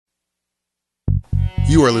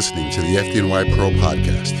You are listening to the FDNY Pro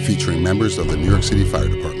podcast featuring members of the New York City Fire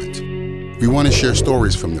Department. We want to share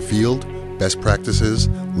stories from the field, best practices,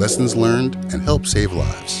 lessons learned, and help save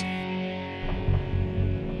lives.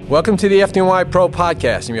 Welcome to the FDNY Pro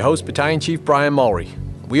podcast. I'm your host, Battalion Chief Brian Mulry.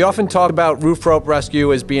 We often talk about roof rope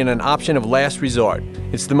rescue as being an option of last resort.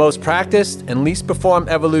 It's the most practiced and least performed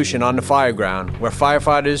evolution on the fire ground, where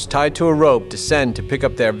firefighters tied to a rope descend to pick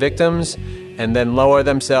up their victims and then lower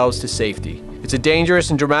themselves to safety. It's a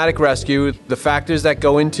dangerous and dramatic rescue. The factors that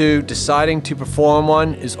go into deciding to perform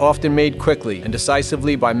one is often made quickly and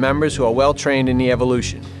decisively by members who are well trained in the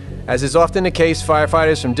evolution. As is often the case,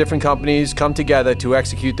 firefighters from different companies come together to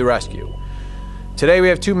execute the rescue. Today we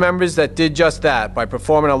have two members that did just that by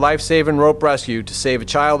performing a life-saving rope rescue to save a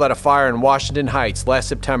child at a fire in Washington Heights last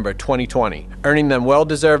September 2020, earning them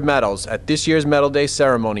well-deserved medals at this year's Medal Day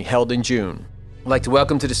ceremony held in June. I'd like to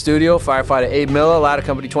welcome to the studio Firefighter Abe Miller, Ladder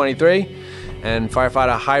Company 23, and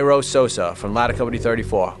Firefighter Jairo Sosa from Ladder Company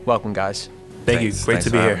 34. Welcome, guys. Thank you. Great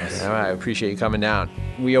to be here. All right, I appreciate you coming down.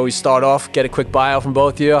 We always start off, get a quick bio from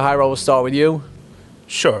both of you. Jairo, we'll start with you.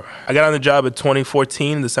 Sure. I got on the job in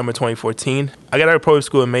December 2014. I got out of Pro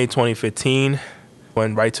School in May 2015.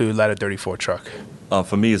 Went right to Ladder 34 truck.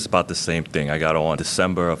 For me, it's about the same thing. I got on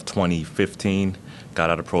December of 2015,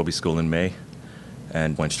 got out of Proby School in May,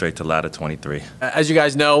 and went straight to Ladder 23. As you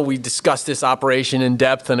guys know, we discussed this operation in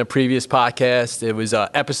depth in a previous podcast. It was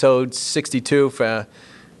episode 62 for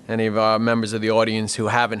any of our members of the audience who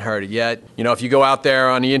haven't heard it yet. You know, if you go out there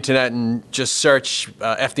on the internet and just search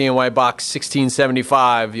FDNY Box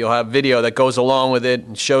 1675, you'll have video that goes along with it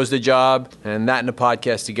and shows the job, and that and the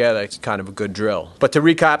podcast together, it's kind of a good drill. But to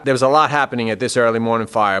recap, there was a lot happening at this early morning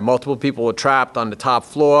fire. Multiple people were trapped on the top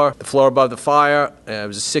floor. The floor above the fire, it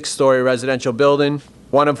was a 6-story residential building.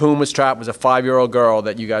 One of whom was trapped was a 5-year-old girl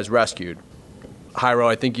that you guys rescued. Jairo,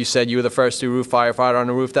 I think you said you were the first roof firefighter on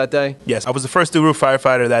the roof that day? Yes, I was the first roof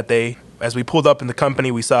firefighter that day. As we pulled up in the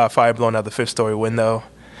company, we saw a fire blowing out the 5th-story window,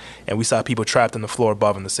 and we saw people trapped on the floor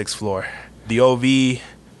above on the 6th floor. The OV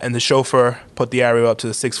and the chauffeur put the aerial up to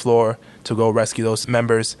the 6th floor to go rescue those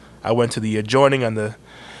members. I went to the adjoining on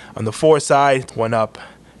the 4 side, went up,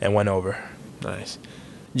 and went over. Nice.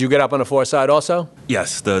 Did you get up on the 4 side also?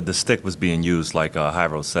 Yes, the stick was being used, like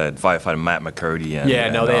Jairo said, firefighter Matt McCurdy.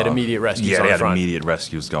 They had immediate rescues on the front. Immediate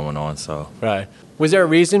rescues going on, so. Right. Was there a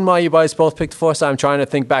reason why you guys both picked the 4 side? I'm trying to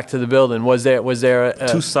think back to the building. Was there a...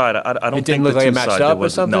 Two-side, I don't think it didn't look like it matched up or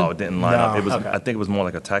something? No, it didn't line up. It was. Okay. I think it was more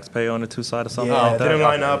like a taxpayer on the 2 side or something. Yeah, like it that. didn't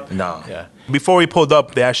line up. No. Yeah. Before we pulled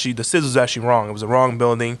up, the SIDS was actually wrong. It was the wrong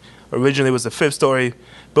building. Originally, it was the 5th-story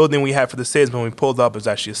building we had for the SIDS. When we pulled up, it was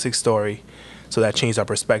actually a 6th-story. So that changed our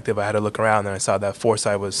perspective. I had to look around, and I saw that 4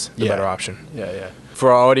 side was the better option. Yeah. For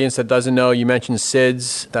our audience that doesn't know, you mentioned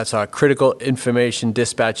SIDS. That's our Critical Information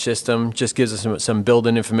Dispatch System. Just gives us some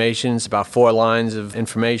building information. It's about 4 lines of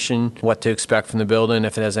information, what to expect from the building,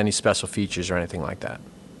 if it has any special features or anything like that.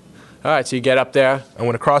 All right, so you get up there. I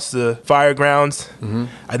went across the fire grounds. Mm-hmm.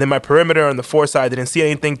 I did my perimeter on the 4 side. I didn't see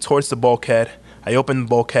anything towards the bulkhead. I opened the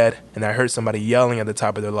bulkhead, and I heard somebody yelling at the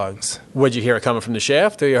top of their lungs. Would you hear it coming from the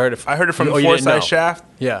shaft, or you heard it? I heard it from the 4 side shaft.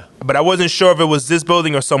 Yeah. But I wasn't sure if it was this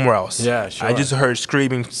building or somewhere else. Yeah, sure. I just heard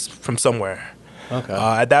screaming from somewhere. Okay.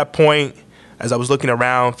 At that point, as I was looking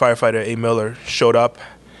around, firefighter Abe Miller showed up,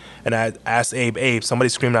 and I asked Abe,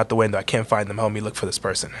 somebody's screaming out the window. I can't find them. Help me look for this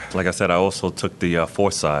person. Like I said, I also took the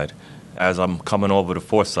 4 side. As I'm coming over the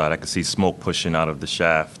 4 side, I could see smoke pushing out of the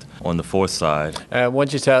shaft on the 4 side. Why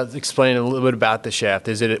don't you explain a little bit about the shaft?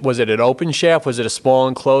 Was it an open shaft? Was it a small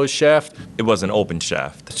enclosed shaft? It was an open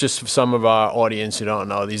shaft. It's just for some of our audience who don't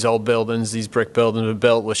know, these old buildings, these brick buildings were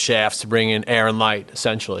built with shafts to bring in air and light,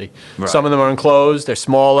 essentially. Right. Some of them are enclosed, they're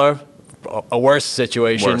smaller, a worse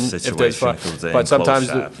situation. If it was an but sometimes,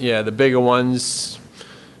 shaft. the bigger ones,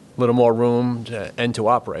 a little more room and to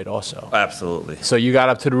operate also. Absolutely. So you got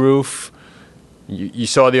up to the roof. You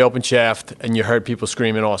saw the open shaft, and you heard people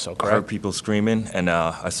screaming also, correct? I heard people screaming, and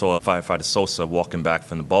I saw firefighter Sosa walking back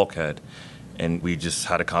from the bulkhead, and we just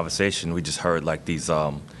had a conversation. We just heard like these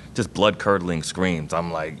just blood-curdling screams.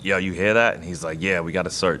 I'm like, yo, you hear that? And he's like, yeah, we got to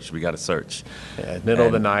search. Yeah, middle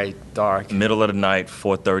of the night, dark. Middle of the night,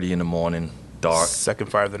 4:30 in the morning, dark. Second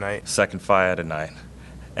fire of the night. Second fire of the night.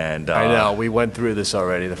 And I know, we went through this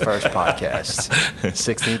already, the first podcast,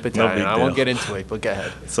 16th Battalion. I won't get into it, but go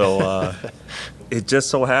ahead. So it just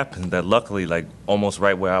so happened that luckily, like almost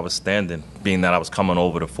right where I was standing, being that I was coming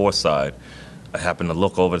over the 4 side, I happened to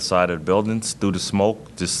look over the side of the buildings through the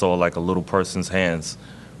smoke, just saw like a little person's hands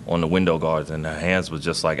on the window guards, and her hands was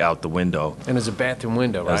just like out the window. And there's a bathroom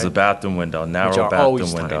window, right? There's a bathroom window, narrow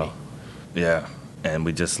bathroom window. Tiny. Yeah, and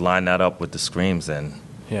we just lined that up with the screams, and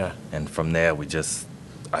from there we just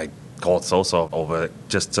I called Sosa over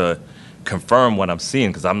just to confirm what I'm seeing,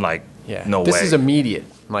 because I'm like, no this way. This is immediate.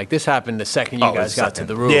 Like, this happened the second you guys got to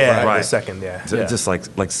the roof, yeah, right? The second, yeah. Just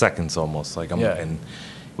like seconds almost. Like and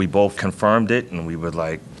we both confirmed it, and we were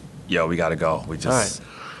like, yo, we got to go. We just. All right.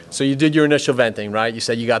 So you did your initial venting, right? You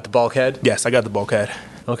said you got the bulkhead? Yes, I got the bulkhead.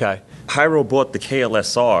 Okay. Hyro bought the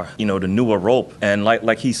KLSR, the newer rope, and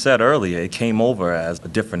like he said earlier, it came over as a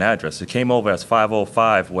different address. It came over as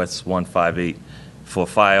 505 West 158 for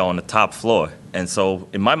fire on the top floor. And so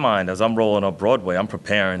in my mind, as I'm rolling up Broadway, I'm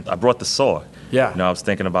preparing. I brought the saw. Yeah. I was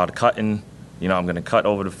thinking about cutting. I'm going to cut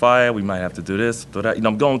over the fire. We might have to do this, do that.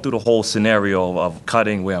 I'm going through the whole scenario of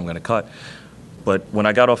cutting, where I'm going to cut. But when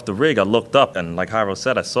I got off the rig, I looked up, and like Hyro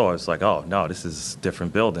said, I saw it. It's like, oh, no, this is a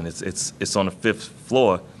different building. It's on the 5th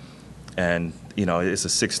floor, and, it's a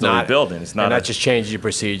 6-story building. It's not. And that just changed your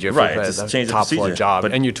procedure right, for just the changed the top floor procedure. job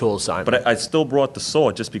But, and your tool assignment. But I still brought the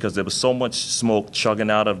saw just because there was so much smoke chugging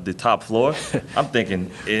out of the top floor. I'm thinking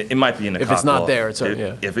it might be in the if top it's not floor. there, it's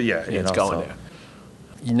It's going there.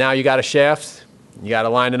 Now you got a shaft. You got to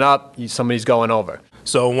line it up. Somebody's going over.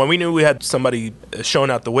 So when we knew we had somebody showing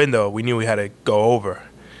out the window, we knew we had to go over.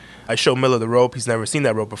 I showed Miller the rope. He's never seen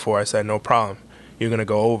that rope before. I said, no problem. You're going to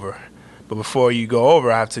go over. But before you go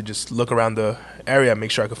over, I have to just look around the area and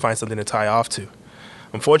make sure I could find something to tie off to.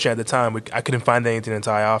 Unfortunately, at the time, I couldn't find anything to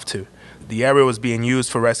tie off to. The area was being used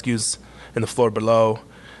for rescues in the floor below.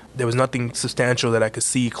 There was nothing substantial that I could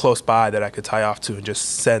see close by that I could tie off to and just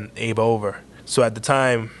send Abe over. So at the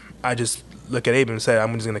time, I just look at Abe and say,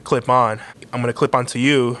 I'm just going to clip on. I'm going to clip onto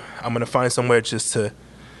you. I'm going to find somewhere just to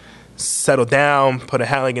settle down, put a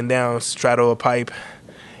Halligan down, straddle a pipe,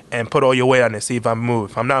 and put all your weight on it, see if I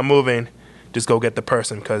move. If I'm not moving, just go get the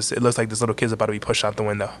person, because it looks like this little kid's about to be pushed out the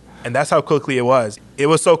window. And that's how quickly it was. It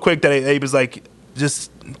was so quick that Abe was like,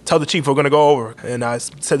 just tell the chief we're going to go over. And I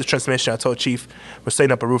said the transmission. I told chief, we're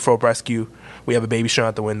setting up a roof rope rescue. We have a baby showing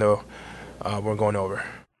out the window. We're going over.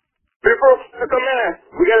 Roof rope, come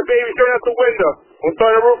in. We got a baby showing out the window. We'll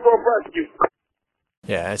start a roof rope rescue.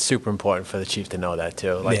 Yeah, it's super important for the chief to know that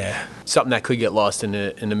too. Something that could get lost in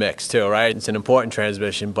the mix too, right? It's an important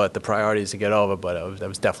transmission, but the priority is to get over. But that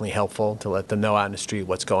was definitely helpful to let them know out in the street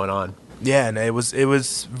what's going on. Yeah, and it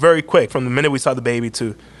was very quick from the minute we saw the baby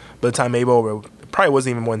to by the time Abe over. It probably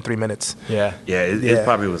wasn't even more than 3 minutes. Yeah. It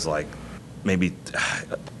probably was like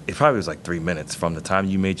it probably was like 3 minutes from the time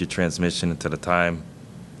you made your transmission to the time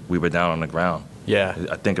we were down on the ground. Yeah.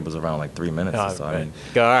 I think it was around like 3 minutes. All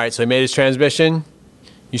right, so he made his transmission.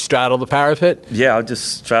 You straddled the parapet? Yeah, I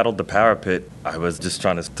just straddled the parapet. I was just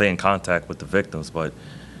trying to stay in contact with the victims,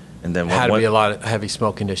 and then had to be a lot of heavy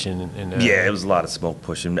smoke condition. Yeah, it was a lot of smoke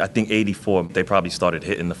pushing. I think 84, they probably started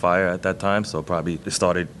hitting the fire at that time, so probably it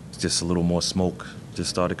started just a little more smoke just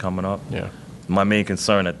started coming up. Yeah. My main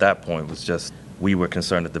concern at that point was just we were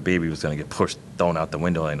concerned that the baby was going to get thrown out the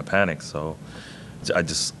window in a panic, so I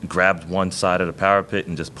just grabbed one side of the parapet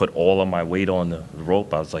and just put all of my weight on the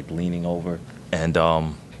rope. I was like leaning over. And,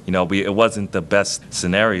 it wasn't the best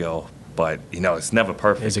scenario, but, it's never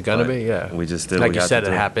perfect. Is it going to be? Yeah. We just did like what we you had said, to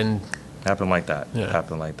it do. happened. Happened like that. Yeah.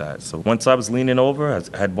 Happened like that. So once I was leaning over,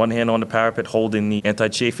 I had one hand on the parapet holding the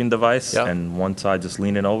anti-chafing device, and one side just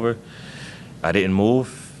leaning over. I didn't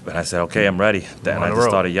move. And I said, okay, I'm ready. Then I just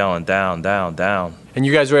started yelling, down, down, down. And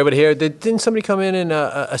you guys were able to hear. Didn't somebody come in and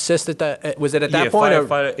assist at that? Was it at that point?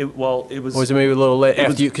 Firefighter. It was. Or was it maybe a little late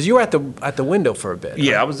after you? Because you were at the window for a bit.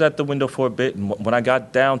 Yeah, right? I was at the window for a bit, and when I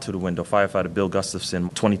got down to the window, firefighter Bill Gustafson,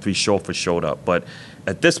 23 chauffeur showed up. But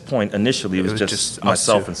at this point, initially, it was just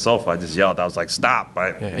myself and Sofa. I just yelled. I was like, "Stop!"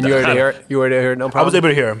 And you were able to hear it. You were able to hear it. No problem. I was able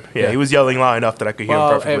to hear him. Yeah, he was yelling loud enough that I could hear him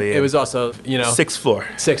perfectly. It was also 6th floor.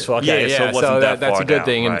 6th floor. Okay, so it wasn't that that's far a good down,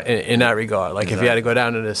 thing right. in that regard. Like if you had to go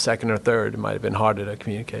down to the 2nd or 3rd, it might have been harder to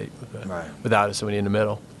communicate without somebody in the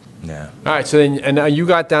middle. Yeah. All right. So then, and now you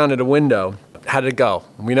got down to the window. How did it go?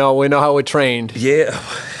 We know how we're trained. Yeah,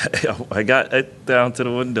 I got it down to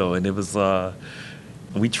the window, and it was.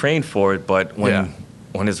 We trained for it, but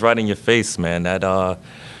when it's right in your face, man, that it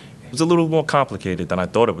was a little more complicated than I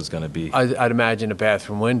thought it was going to be. I'd imagine a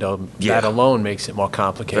bathroom window. That alone makes it more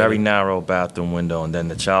complicated. Very narrow bathroom window, and then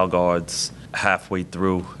the child guards halfway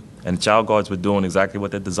through. And the child guards were doing exactly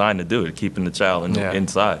what they're designed to do, keeping the child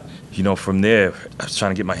inside. From there, I was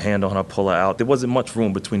trying to get my hand on her, pull her out. There wasn't much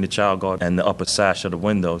room between the child guard and the upper sash of the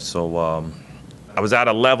window, so I was at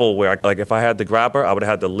a level where, if I had to grab her, I would have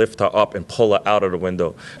had to lift her up and pull her out of the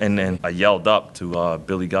window. And then I yelled up to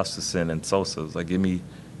Billy Gustafson and Sosa. I was like, give me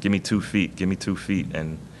 2 feet, give me 2 feet.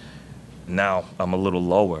 And now I'm a little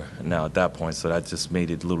lower now at that point, so that just made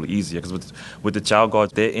it a little easier. Because with the child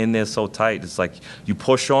guards, they're in there so tight. It's like you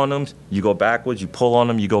push on them, you go backwards, you pull on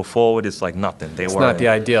them, you go forward. It's like nothing. It's not the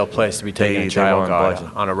ideal place to be taking a child guard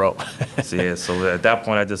on a rope. So at that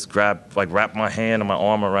point, I just wrapped my hand and my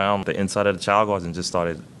arm around the inside of the child guards and just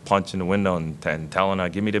started punching the window and telling her,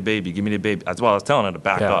 give me the baby, give me the baby. As well, I was telling her to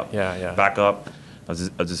back up. Back up. I was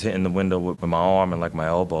just hitting the window with my arm and like my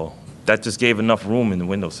elbow. That just gave enough room in the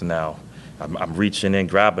window, so now I'm reaching in,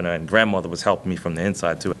 grabbing her, and grandmother was helping me from the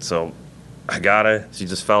inside too. So I got her, she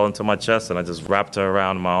just fell into my chest, and I just wrapped her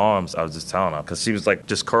around my arms. I was just telling her, because she was like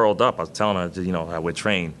just curled up. I was telling her, how we're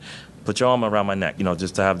trained. Put your arm around my neck,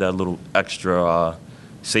 just to have that little extra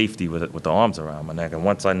safety with the arms around my neck. And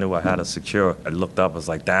once I knew I had her secure, I looked up, I was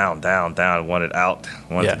like, down, down, down, wanted out,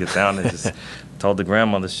 wanted to get down, and just told the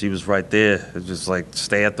grandmother she was right there. It was just like,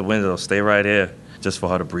 stay at the window, stay right here. Just for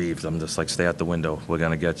her to breathe. I'm just like, stay out the window. We're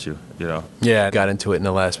going to get you, Yeah, I got into it in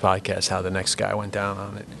the last podcast, how the next guy went down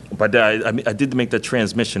on it. But I did make the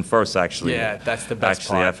transmission first, actually. Yeah, that's the best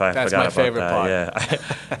part. That's my favorite part.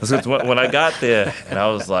 Yeah. When I got there, and I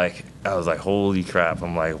was like, holy crap.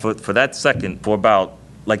 I'm like, for that second, for about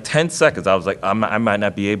like 10 seconds, I was like, I might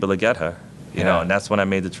not be able to get her, you know, and that's when I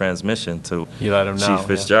made the transmission to you let him know, Chief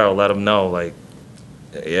Fitzgerald, let him know, like,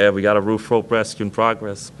 yeah, we got a roof rope rescue in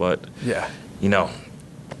progress, but we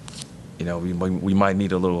might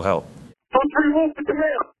need a little help. 2-3 Wolf to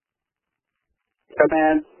command.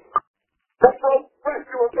 Command. Roof rope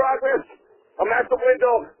rescue in progress. I'm at the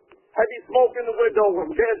window. Heavy smoke in the window. I'm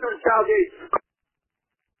getting through the child gate.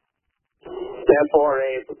 Stand for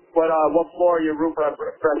Abe. What floor are your roof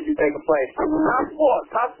rescue taking place?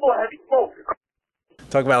 Top floor, heavy smoke.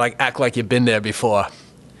 Talk about like act like you've been there before.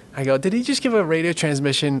 I go, did he just give a radio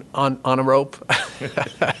transmission on a rope?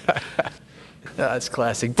 That's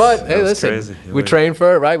classic. But hey, listen, we train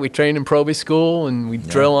for it, right? We train in Proby school, and we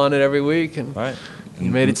drill on it every week, and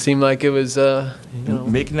you made it seem like it was,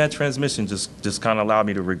 making that transmission just kind of allowed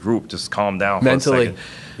me to regroup, just calm down mentally. For a second.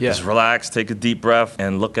 Just relax, take a deep breath,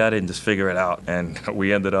 and look at it and just figure it out. And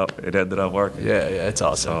it ended up working. Yeah, it's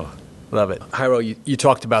awesome. So, love it. Jairo, you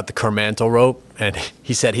talked about the Kermantle rope, and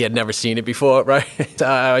he said he had never seen it before, right?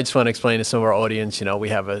 I just want to explain to some of our audience, we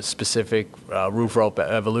have a specific roof rope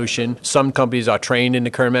evolution. Some companies are trained in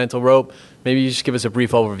the Kermantle rope. Maybe you just give us a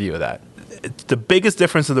brief overview of that. The biggest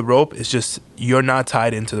difference of the rope is just you're not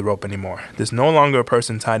tied into the rope anymore. There's no longer a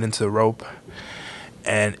person tied into the rope.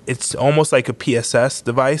 And it's almost like a PSS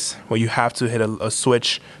device where you have to hit a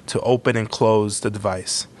switch to open and close the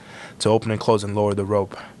device, to open and close and lower the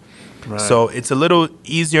rope. Right. So it's a little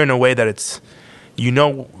easier in a way that it's,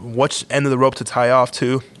 which end of the rope to tie off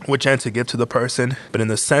to, which end to give to the person. But in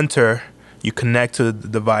the center, you connect to the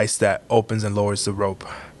device that opens and lowers the rope.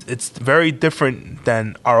 It's very different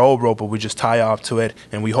than our old rope where we just tie off to it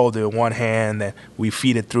and we hold it in one hand and we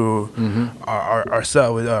feed it through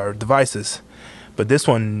our devices. But this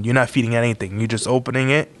one, you're not feeding anything. You're just opening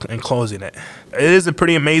it and closing it. It is a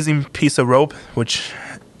pretty amazing piece of rope, which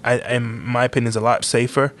in my opinion is a lot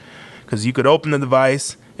safer. Because you could open the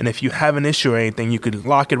device, and if you have an issue or anything, you could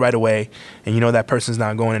lock it right away, and that person's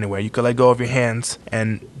not going anywhere. You could let go of your hands,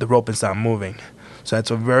 and the rope is not moving. So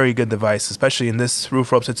that's a very good device, especially in this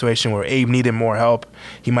roof rope situation where Abe needed more help.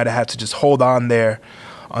 He might have had to just hold on there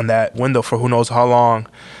on that window for who knows how long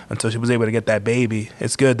until she was able to get that baby.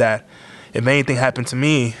 It's good that if anything happened to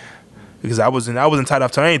me, because I wasn't tied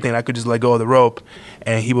up to anything, I could just let go of the rope,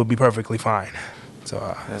 and he would be perfectly fine. So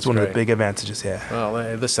that's one of the big advantages, Well,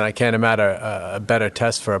 listen, I can't imagine a better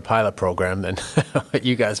test for a pilot program than what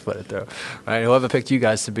you guys put it through. Right? Whoever picked you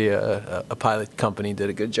guys to be a pilot company did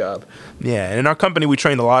a good job. Yeah, and in our company, we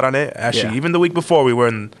trained a lot on it. Actually, even the week before, we were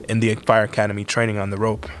in the Fire Academy training on the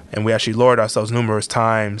rope. And we actually lowered ourselves numerous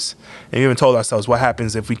times. And we even told ourselves, what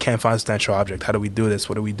happens if we can't find a substantial object? How do we do this?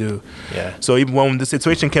 What do we do? Yeah. So even when the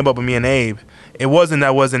situation came up with me and Abe, it wasn't that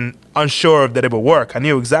I wasn't unsure that it would work. I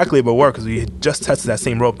knew exactly it would work because we had just tested that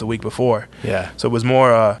same rope the week before. Yeah. So it was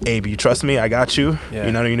more, Abe, you trust me? I got you. Yeah.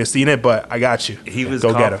 You're not even seen it, but I got you. He was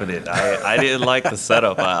Go confident. I didn't like the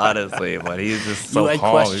setup, honestly, but he was just so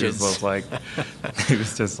calm. Questions. He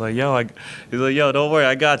was just like, yo, don't worry,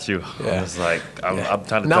 I got you. Yeah. I was like, I'm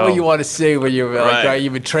trying to Not tell what you want to see when you're like, right,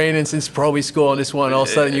 you've been training since Proby school, and this one, all of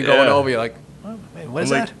a sudden you're going over, you're like, what is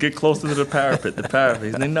that? Like, get closer to the parapet,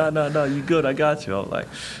 He's like, no, you good, I got you. I'm like,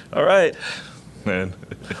 all right, man.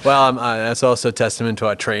 Well, that's also a testament to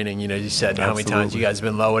our training. You said how many times you guys have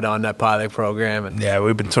been lowered on that pilot program. And yeah,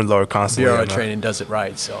 we've been turned lower constantly. Bureau of Training does it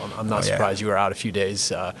right, so I'm not surprised you were out a few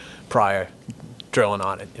days prior drilling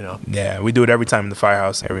on it, Yeah, we do it every time in the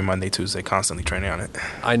firehouse, every Monday, Tuesday, constantly training on it.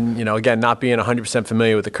 Again, not being 100%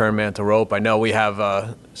 familiar with the Kern Mantle rope, I know we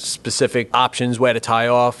have specific options where to tie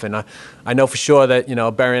off, and I know for sure that,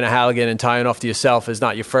 burying a Halligan and tying off to yourself is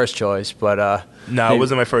not your first choice, but... No, it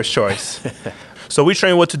wasn't my first choice. So we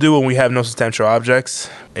train what to do when we have no substantial objects.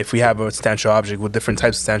 If we have a substantial object, with different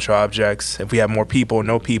types of substantial objects. If we have more people,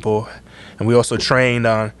 no people. And we also train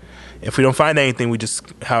on, if we don't find anything, we just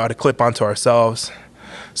how to clip onto ourselves.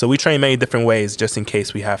 So we train many different ways just in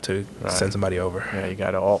case we have to send somebody over. Yeah, you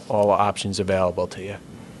got all the options available to you.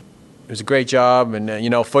 It was a great job,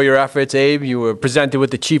 and for your efforts, Abe, you were presented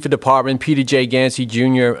with the Chief of Department Peter J. Gansey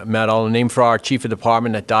Jr. Medal, named for our Chief of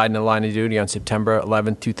Department that died in the line of duty on September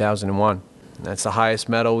 11, 2001. That's the highest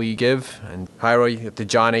medal we give. And Jairo, you get the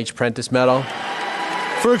John H. Prentice Medal.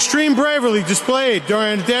 For extreme bravery displayed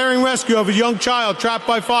during a daring rescue of a young child trapped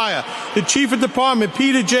by fire, the Chief of Department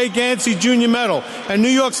Peter J. Gansey Jr. Medal and New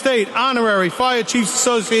York State Honorary Fire Chiefs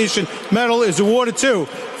Association Medal is awarded to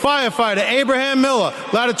firefighter Abraham Miller,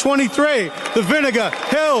 ladder 23, the Vinegar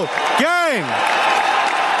Hill Gang,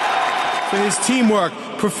 for his teamwork,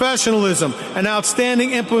 professionalism, and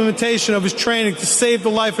outstanding implementation of his training to save the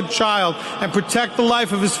life of a child and protect the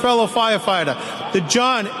life of his fellow firefighter. The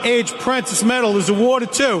John H. Prentice Medal is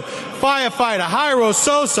awarded to firefighter Jairo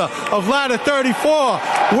Sosa of ladder 34,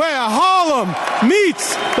 where Harlem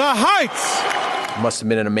meets the Heights. It must have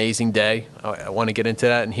been an amazing day. I want to get into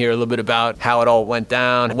that and hear a little bit about how it all went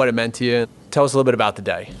down, what it meant to you. Tell us a little bit about the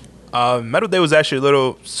day. Medal Day was actually a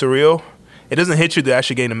little surreal. It doesn't hit you to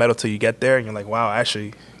actually getting a medal till you get there, and you're like, wow,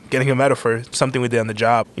 actually getting a medal for something we did on the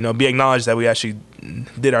job. Be acknowledged that we actually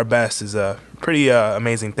did our best is a pretty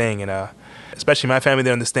amazing thing, and especially my family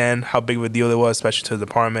didn't understand how big of a deal it was, especially to the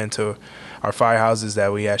department, to our firehouses,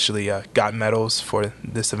 that we actually got medals for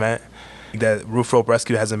this event. That roof rope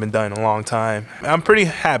rescue hasn't been done in a long time. I'm pretty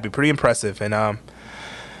happy, pretty impressive, and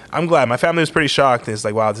I'm glad. My family was pretty shocked. It's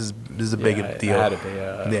like, wow, this is a big deal. It had to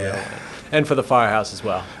be. Yeah. And for the firehouse as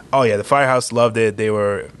well. Oh, yeah, the firehouse loved it. They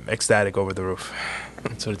were ecstatic over the roof.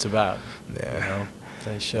 That's what it's about. Yeah.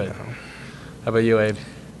 They should. How about you, Abe?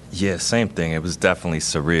 Yeah, same thing. It was definitely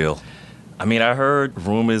surreal. I mean, I heard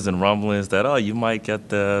rumors and rumblings that, you might get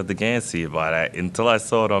the Gansey, but until I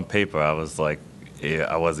saw it on paper, I was like, yeah,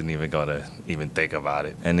 I wasn't even going to even think about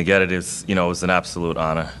it. And to get it is, it was an absolute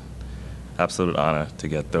honor. Absolute honor to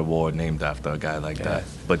get the award named after a guy like that.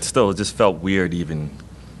 But still, it just felt weird even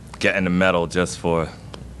getting the medal just for,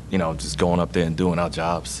 just going up there and doing our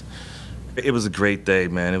jobs. It was a great day,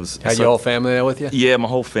 man. Had your whole family there with you? Yeah, my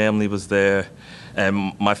whole family was there.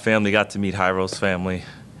 And my family got to meet Jairo's family.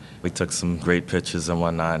 We took some great pictures and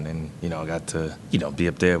whatnot, and, got to, be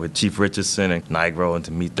up there with Chief Richardson and Nigro and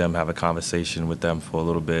to meet them, have a conversation with them for a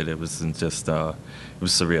little bit. It wasn't just, it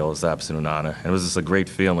was surreal. It was an absolute honor. And it was just a great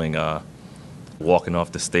feeling walking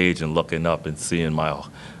off the stage and looking up and seeing my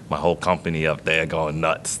whole company up there going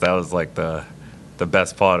nuts. That was like the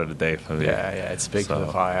best part of the day for me. Yeah, it's big for the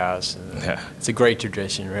firehouse. It's a great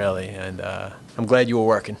tradition, really, and I'm glad you were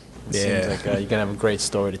working. It seems like you're going to have a great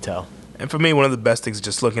story to tell. And for me, one of the best things is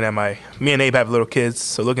just looking at me and Abe have little kids,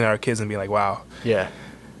 so looking at our kids and being like, wow. Yeah.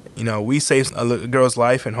 We saved a girl's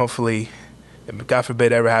life, and hopefully, if God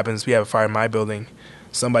forbid ever happens, we have a fire in my building,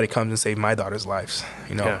 somebody comes and saves my daughter's lives,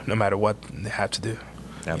 no matter what they have to do.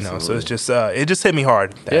 Absolutely. So it's just, it just hit me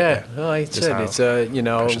hard. Like I said, it's a,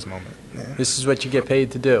 precious moment. Yeah. This is what you get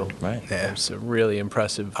paid to do. Right. Yeah. It's a really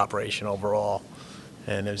impressive operation overall.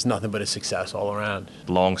 And it was nothing but a success all around.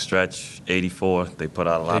 Long stretch, 84. They put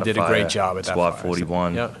out a lot of fire. They did a great job at that. Squad fire.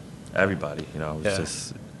 41. Yeah. Everybody, it was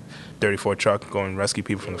just 34 truck going rescue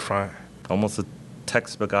people from the front. almost a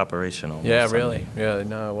textbook operation. Almost. Yeah, really. Yeah,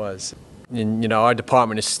 no, it was. And, our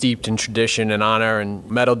department is steeped in tradition and honor, and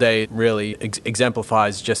Medal Day really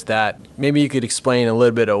exemplifies just that. Maybe you could explain a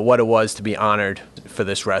little bit of what it was to be honored for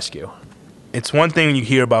this rescue. It's one thing when you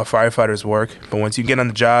hear about firefighters' work, but once you get on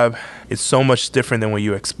the job, it's so much different than what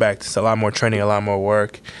you expect. It's a lot more training, a lot more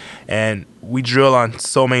work, and we drill on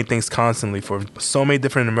so many things constantly for so many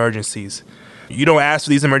different emergencies. You don't ask for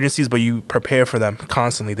these emergencies, but you prepare for them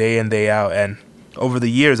constantly, day in, day out, and over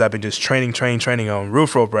the years, I've been just training on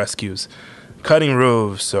roof rope rescues, cutting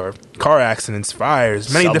roofs, or car accidents,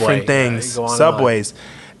 fires, many different things, subways.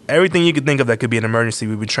 Everything you could think of that could be an emergency,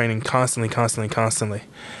 we've been training constantly.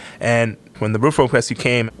 And when the roof rope rescue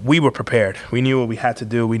came, we were prepared. We knew what we had to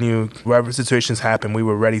do. We knew whatever situations happened, we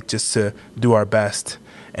were ready just to do our best.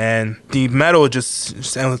 And the medal just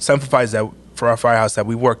exemplifies that for our firehouse, that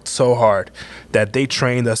we worked so hard, that they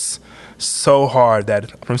trained us so hard,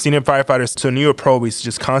 that from senior firefighters to newer probies,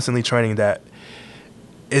 just constantly training, that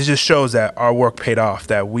it just shows that our work paid off,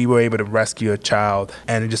 that we were able to rescue a child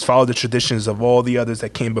and just follow the traditions of all the others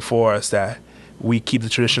that came before us, that we keep the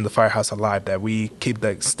tradition of the firehouse alive, that we keep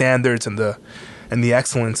the standards and the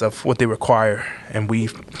excellence of what they require, and we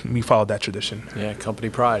follow that tradition. Yeah, company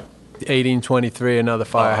pride. 1823, another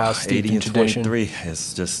firehouse steeped in tradition. 1823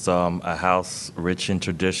 is just a house rich in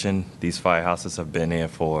tradition. These firehouses have been here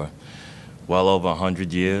for well over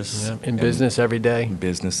 100 years. Yeah, in business every day. In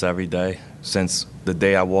business every day. Since the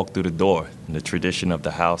day I walked through the door, the tradition of the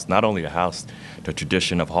house, not only the house, the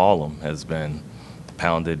tradition of Harlem has been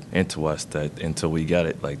pounded into us that until we get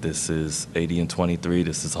it. Like, this is 80 and 23,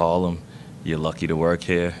 this is Harlem. You're lucky to work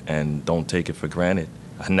here, and don't take it for granted.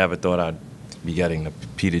 I never thought I'd be getting the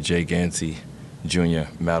Peter J. Gansey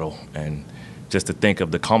Jr. medal, and just to think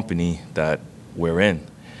of the company that we're in.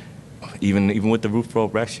 Even with the Roof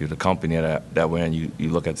Rope Rescue, the company that we're in, you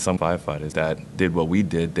look at some firefighters that did what we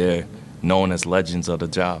did, they're known as legends of the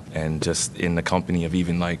job. And just in the company of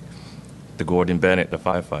even like the Gordon Bennett, the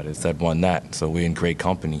firefighters that won that, so we're in great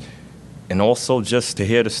company. And also just to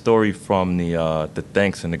hear the story from the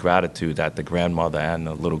thanks and the gratitude that the grandmother and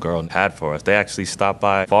the little girl had for us. They actually stopped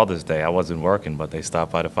by Father's Day. I wasn't working, but they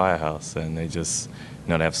stopped by the firehouse, and they just,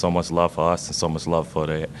 they have so much love for us and so much love for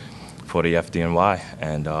the FDNY.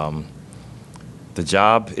 And the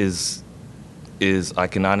job is I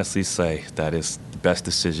can honestly say that it's the best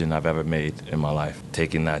decision I've ever made in my life,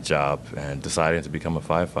 taking that job and deciding to become a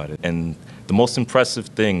firefighter. And the most impressive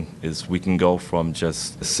thing is we can go from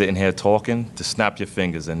just sitting here talking to snap your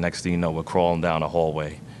fingers, and next thing you know, we're crawling down a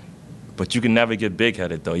hallway. But you can never get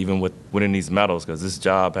big-headed, though, even with winning these medals, because this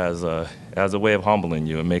job has a way of humbling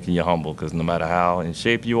you and making you humble, because no matter how in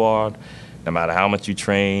shape you are, no matter how much you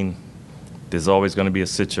train, there's always going to be a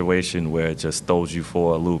situation where it just throws you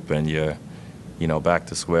for a loop and you're, back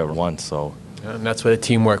to square one. So, and that's where the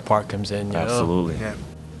teamwork part comes in. Absolutely. Yeah.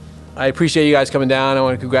 I appreciate you guys coming down. I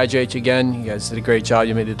want to congratulate you again. You guys did a great job.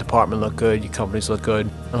 You made the department look good. Your companies look good.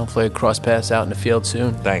 And hopefully cross paths out in the field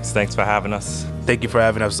soon. Thanks for having us. Thank you for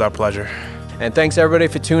having us. It's our pleasure. And thanks everybody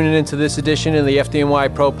for tuning into this edition of the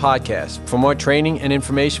FDNY Pro Podcast. For more training and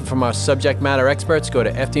information from our subject matter experts, go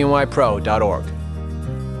to fdnypro.org.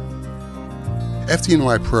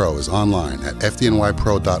 FDNY Pro is online at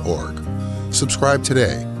fdnypro.org. Subscribe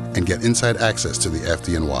today and get inside access to the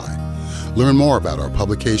FDNY. Learn more about our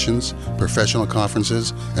publications, professional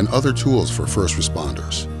conferences, and other tools for first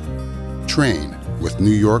responders. Train with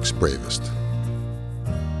New York's bravest.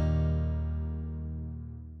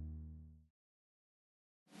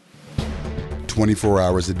 "24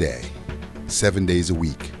 hours a day, 7 days a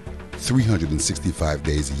week, 365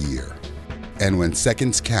 days a year. And when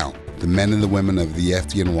seconds count, the men and the women of the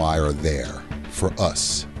FDNY are there for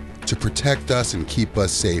us, to protect us and keep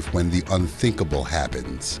us safe when the unthinkable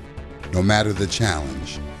happens. No matter the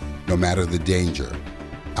challenge, no matter the danger,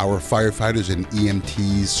 our firefighters and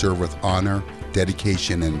EMTs serve with honor,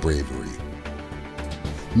 dedication, and bravery.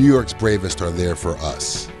 New York's bravest are there for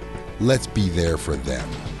us. Let's be there for them.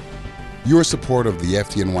 Your support of the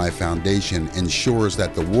FDNY Foundation ensures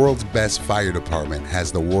that the world's best fire department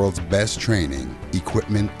has the world's best training,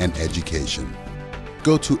 equipment, and education.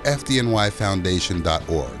 Go to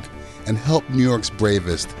fdnyfoundation.org and help New York's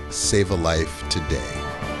bravest save a life today.